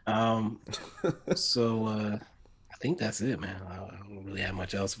 So I think that's it, man. I don't really have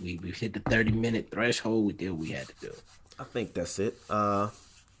much else. We hit the 30-minute threshold. We did what we had to do. I think that's it.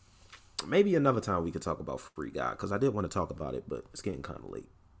 Maybe another time we could talk about Free Guy, because I did want to talk about it, but it's getting kind of late.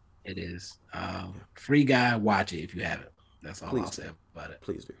 It is. Free Guy, watch it if you haven't. That's all I'll say about it.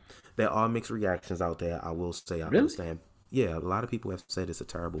 Please do. There are mixed reactions out there. I will say I Really? understand. Yeah, a lot of people have said it's a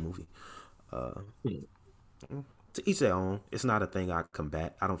terrible movie. To each their own. It's not a thing I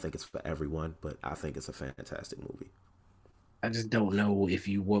combat. I don't think it's for everyone, but I think it's a fantastic movie. I just don't know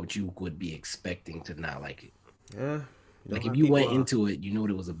what you would be expecting to not like it. Yeah. Like if you went into it, you knew what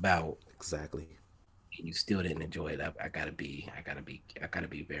it was about. Exactly. And you still didn't enjoy it. I gotta be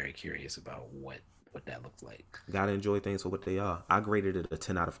very curious about what that looks like. Gotta enjoy things for what they are. I graded it a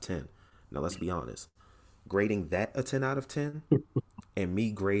 10 out of 10. Now let's be honest. Grading that a 10 out of 10 and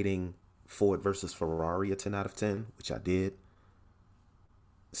me grading Ford versus Ferrari a 10 out of 10, which I did,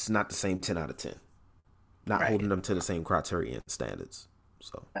 it's not the same 10 out of 10. Not holding them to the same criterion standards.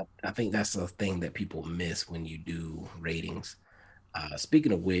 So I think that's the thing that people miss when you do ratings.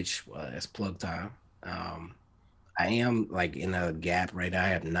 Speaking of which, it's plug time. I am like in a gap right now. I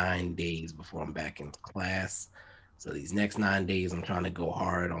have 9 days before I'm back in class. So these next 9 days, I'm trying to go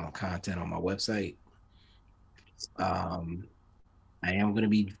hard on content on my website. Um, I am going to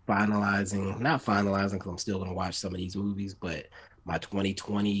be not finalizing because I'm still going to watch some of these movies, but my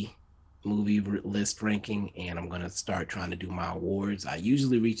 2020 movie list ranking, and I'm going to start trying to do my awards. I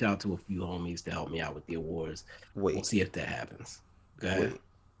usually reach out to a few homies to help me out with the awards. We'll wait, see if that happens. Go ahead. wait.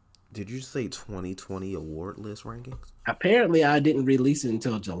 Did you say 2020 award list rankings? Apparently, I didn't release it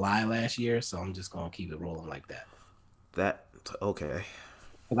until July last year, so I'm just going to keep it rolling like that. That okay.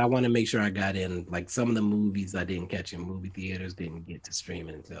 But I want to make sure I got in, like, some of the movies I didn't catch in movie theaters didn't get to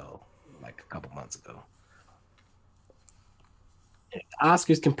streaming until like a couple months ago.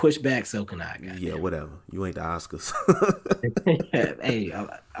 Oscars can push back, so can I. Yeah, whatever. You ain't the Oscars. Hey,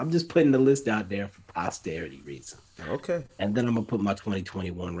 I'm just putting the list out there for posterity reasons. Okay. And then I'm gonna put my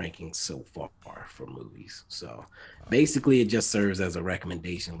 2021 rankings so far for movies. So basically, it just serves as a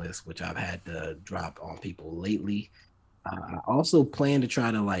recommendation list, which I've had to drop on people lately. I also plan to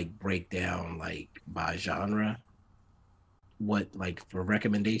try to like break down like by genre what like for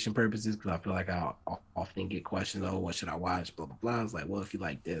recommendation purposes, because I feel like I'll often get questions, oh, what should I watch, blah blah blah. It's like, well, if you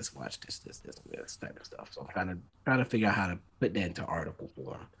like this, watch this type of stuff. So I'm trying to figure out how to put that into article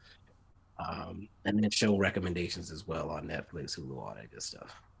form, and then show recommendations as well on Netflix, Hulu, all that good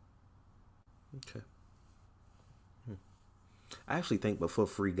stuff. Okay. I actually think, but for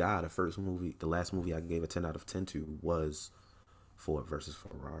Free Guy, the last movie I gave a 10 out of 10 to was Ford versus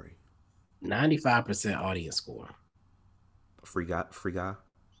Ferrari. 95% audience score. Free Guy.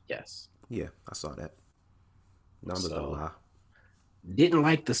 Yes. Yeah, I saw that. Numbers don't lie. Didn't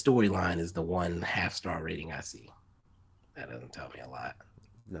like the storyline is the one half-star rating I see. That doesn't tell me a lot.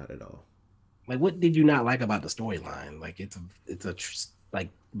 Not at all. Like, what did you not like about the storyline? Like, it's a like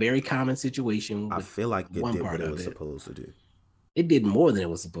very common situation. I feel like it did what it was supposed to do. It did more than it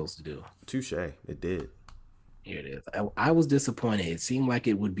was supposed to do. Touche. It did. Here it is. I was disappointed. It seemed like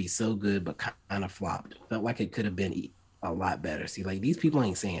it would be so good, but kind of flopped. Felt like it could have been a lot better. See, like, these people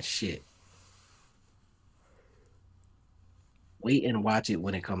ain't saying shit. Wait and watch it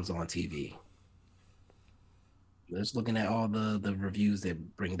when it comes on TV. Just looking at all the reviews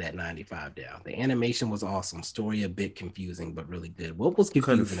that bring that 95 down. The animation was awesome. Story a bit confusing, but really good. What was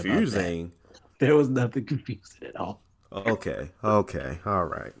confusing? About that? There was nothing confusing at all. Okay. All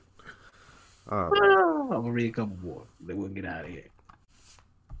right. I'm gonna read a couple more. Then we'll get out of here.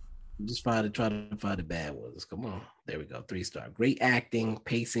 Just try to find the bad ones. Come on. There we go. 3-star. Great acting,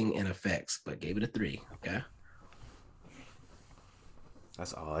 pacing, and effects, but gave it a 3. Okay.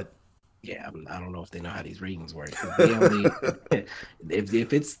 That's odd. Yeah, I don't know if they know how these ratings work. They only,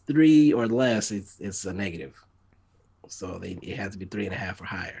 if it's 3 or less, it's a negative. So it has to be 3.5 or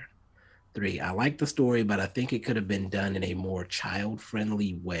higher. 3. I like the story, but I think it could have been done in a more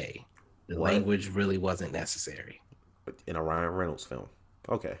child-friendly way. The language really wasn't necessary. In a Ryan Reynolds film.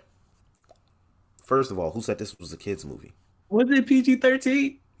 Okay. First of all, who said this was a kids movie? Was it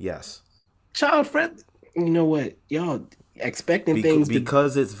PG-13? Yes. Child-friendly. You know what, y'all expecting things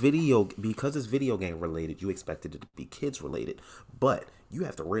because it's video game related. You expected it to be kids related, but you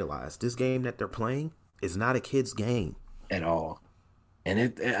have to realize this game that they're playing is not a kids game at all.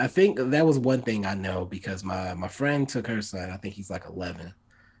 And I think that was one thing I know, because my friend took her son. I think he's like 11,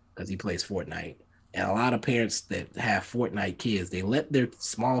 because he plays Fortnite. And a lot of parents that have Fortnite kids, they let their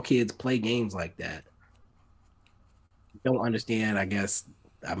small kids play games like that. Don't understand, I guess.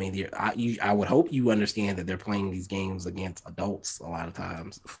 I mean, I would hope you understand that they're playing these games against adults a lot of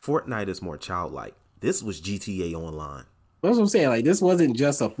times. Fortnite is more childlike. This was GTA Online. That's what I'm saying. Like, this wasn't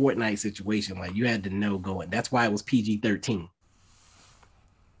just a Fortnite situation. Like, you had to know going. That's why it was PG-13.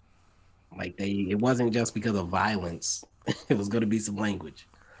 Like, it wasn't just because of violence. It was going to be some language.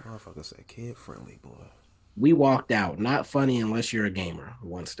 Motherfucker said kid friendly, boy. We walked out. Not funny unless you're a gamer.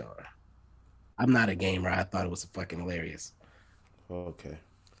 1 star. I'm not a gamer. I thought it was fucking hilarious. Okay.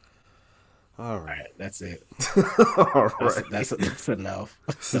 All right. That's it. All right. That's enough.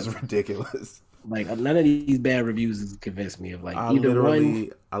 This is ridiculous. Like, none of these bad reviews has convinced me of like I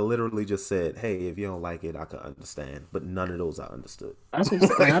literally just said, hey, if you don't like it, I can understand. But none of those I understood. That's what I'm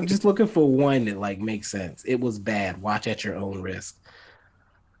saying. I'm just looking for one that like makes sense. It was bad. Watch at your own risk.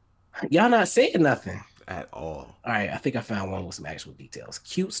 Y'all not saying nothing at all. All right, I think I found one with some actual details.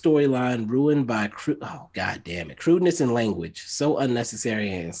 Cute storyline ruined by god damn it, crudeness in language. So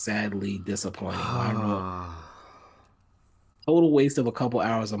unnecessary and sadly disappointing. Total waste of a couple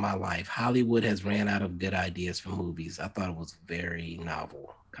hours of my life. Hollywood has ran out of good ideas for movies. I thought it was very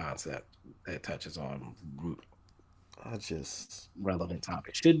novel concept that touches on relevant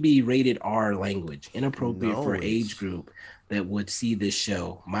topics. Should be rated R language, inappropriate for age group that would see this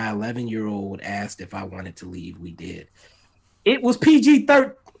show. My 11-year-old asked if I wanted to leave. We did. It was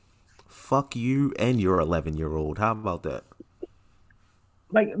PG-13. Fuck you and your 11-year-old. How about that?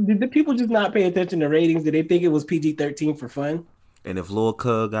 Like, did the people just not pay attention to ratings? Did they think it was PG-13 for fun? And if Lil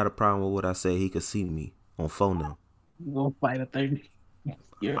Cub got a problem with what I say, he could see me on phone now. You gonna fight a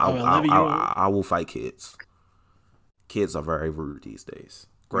 11-year-old? I will fight kids. Kids are very rude these days.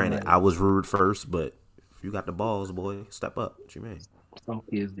 Granted, I was rude first, but if you got the balls, boy, step up. What you mean? Some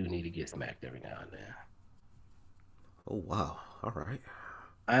kids do need to get smacked every now and then. Oh, wow. All right.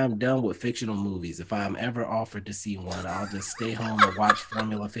 I am done with fictional movies. If I am ever offered to see one, I'll just stay home and watch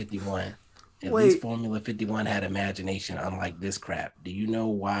Formula 51. At least Formula 51 had imagination, unlike this crap. Do you know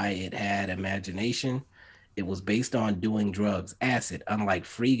why it had imagination? It was based on doing drugs, acid, unlike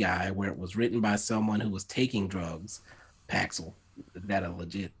Free Guy, where it was written by someone who was taking drugs. Paxil. Is that a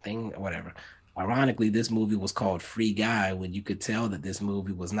legit thing? Or whatever. Ironically, this movie was called Free Guy when you could tell that this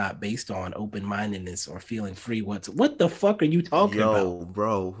movie was not based on open-mindedness or feeling free. What the fuck are you talking about?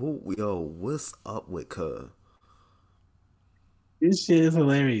 Bro, what's up with Cuz? This shit is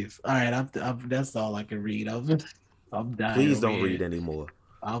hilarious. All right, that's all I can read. I'm dying. Please don't read anymore.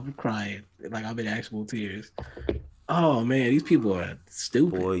 I'm crying. Like, I'm in actual tears. Oh, man, these people are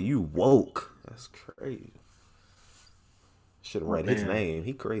stupid. Boy, you woke. That's crazy. Should have read his name.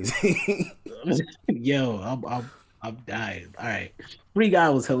 He crazy. Yo, I'm dying. All right. Free Guy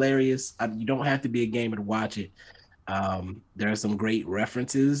was hilarious. You don't have to be a gamer to watch it. There are some great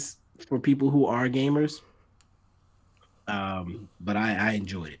references for people who are gamers. But I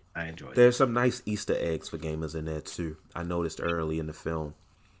enjoyed it. There's some nice Easter eggs for gamers in there too. I noticed early in the film.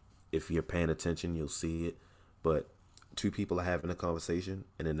 If you're paying attention, you'll see it. But two people are having a conversation,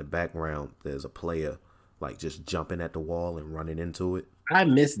 and in the background, there's a player like just jumping at the wall and running into it. I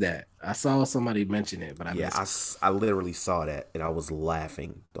missed that. I saw somebody mention it, but I literally saw that, and I was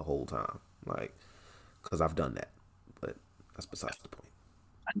laughing the whole time, like, because I've done that. But that's besides the point.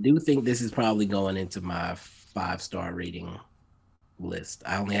 I do think this is probably going into my 5-star rating list.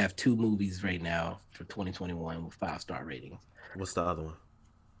 I only have 2 movies right now for 2021 with 5-star ratings. What's the other one?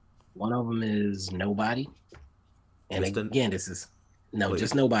 One of them is Nobody, and this is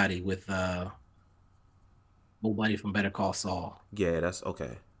just Nobody with Nobody from Better Call Saul. Yeah, that's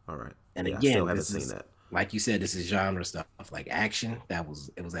okay. All right. And again, I still haven't seen that. Like you said, this is genre stuff, like action. It was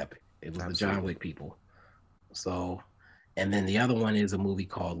epic. It was the John Wick people. So, and then the other one is a movie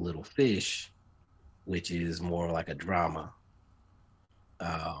called Little Fish, which is more like a drama,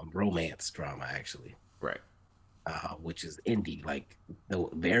 romance drama, actually. Right. Which is indie. Like, the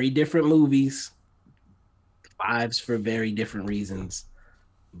very different movies, 5s for very different reasons,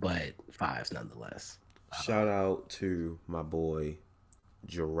 but 5s nonetheless. Shout out to my boy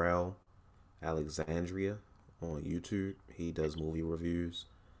Jarrell Alexandria on YouTube. He does movie reviews.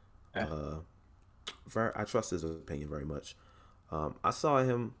 I trust his opinion very much. I saw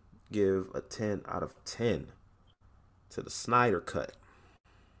him give a 10 out of 10 to the Snyder Cut.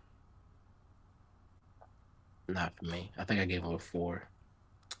 Not for me. I think I gave him a 4.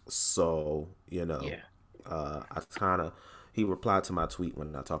 So, he replied to my tweet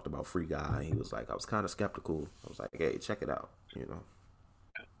when I talked about Free Guy. He was like, I was kind of skeptical. I was like, hey, check it out,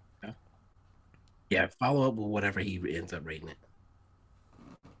 Yeah, follow up with whatever he ends up rating it.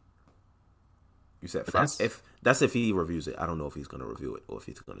 You said if he reviews it. I don't know if he's going to review it or if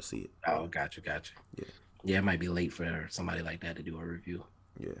he's going to see it. Oh, gotcha. Yeah, it might be late for somebody like that to do a review.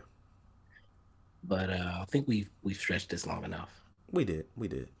 Yeah. But I think we've stretched this long enough. We did.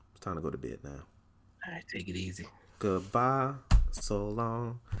 It's time to go to bed now. All right, take it easy. Goodbye, so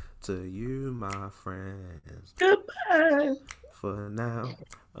long to you, my friends. Goodbye. For now,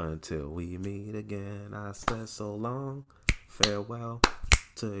 until we meet again, I said so long. Farewell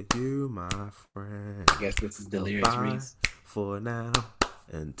to you, my friend. I guess this is Delirious Reese. For now,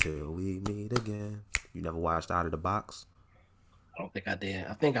 until we meet again. You never watched Out of the Box? I don't think I did.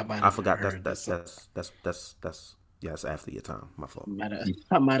 I think I might have. I forgot that's after your time. My fault.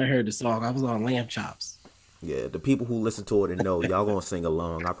 I might have heard the song. I was on Lamb Chops. Yeah, the people who listen to it and know, y'all gonna sing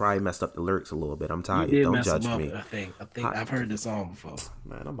along. I probably messed up the lyrics a little bit. I'm tired. Don't judge me. I think I've heard the song before.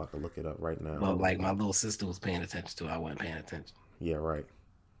 Man, I'm about to look it up right now. Well, like, my little sister was paying attention to it. I wasn't paying attention. Yeah, right.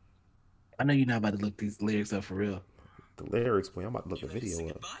 I know you're not about to look these lyrics up for real. The lyrics, boy, I'm about to look the video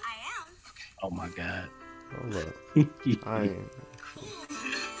up. I am. Oh my God. Hold up. I am.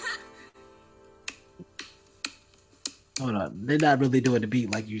 Hold on. They're not really doing the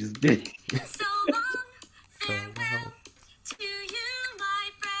beat like you just did. So long, farewell to you, my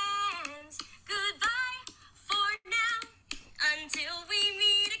friends. Goodbye for now. Until we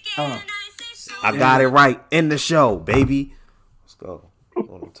meet again, I say so. I got it right in the show, baby. Let's go.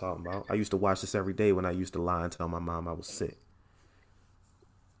 What I'm talking about. I used to watch this every day when I used to lie and tell my mom I was sick.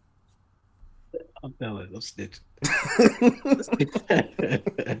 I'm telling you, I'm snitching.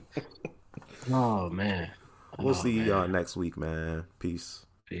 Oh, man. We'll see y'all next week, man. Peace.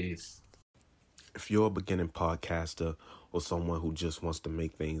 Peace. If you're a beginning podcaster or someone who just wants to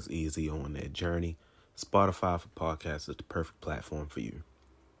make things easy on their journey, Spotify for Podcasts is the perfect platform for you.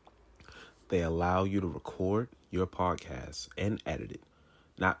 They allow you to record your podcast and edit it,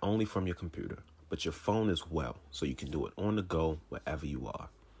 not only from your computer, but your phone as well, so you can do it on the go wherever you are.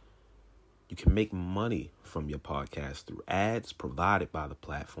 You can make money from your podcast through ads provided by the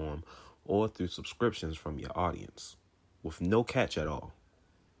platform or through subscriptions from your audience, with no catch at all.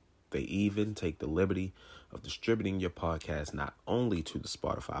 They even take the liberty of distributing your podcast not only to the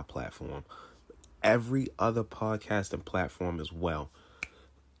Spotify platform, but every other podcasting platform as well.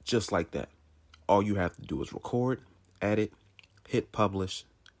 Just like that. All you have to do is record, edit, hit publish,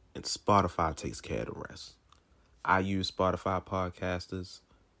 and Spotify takes care of the rest. I use Spotify Podcasters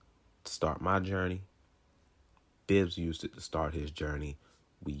to start my journey. Bibbs used it to start his journey.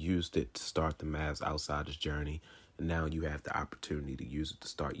 We used it to start the Mavs Outsiders journey. And now you have the opportunity to use it to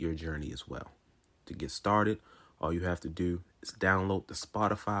start your journey as well. To get started, all you have to do is download the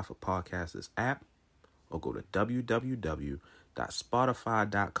Spotify for Podcasters app or go to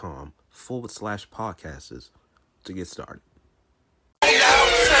www.spotify.com/podcasters to get started.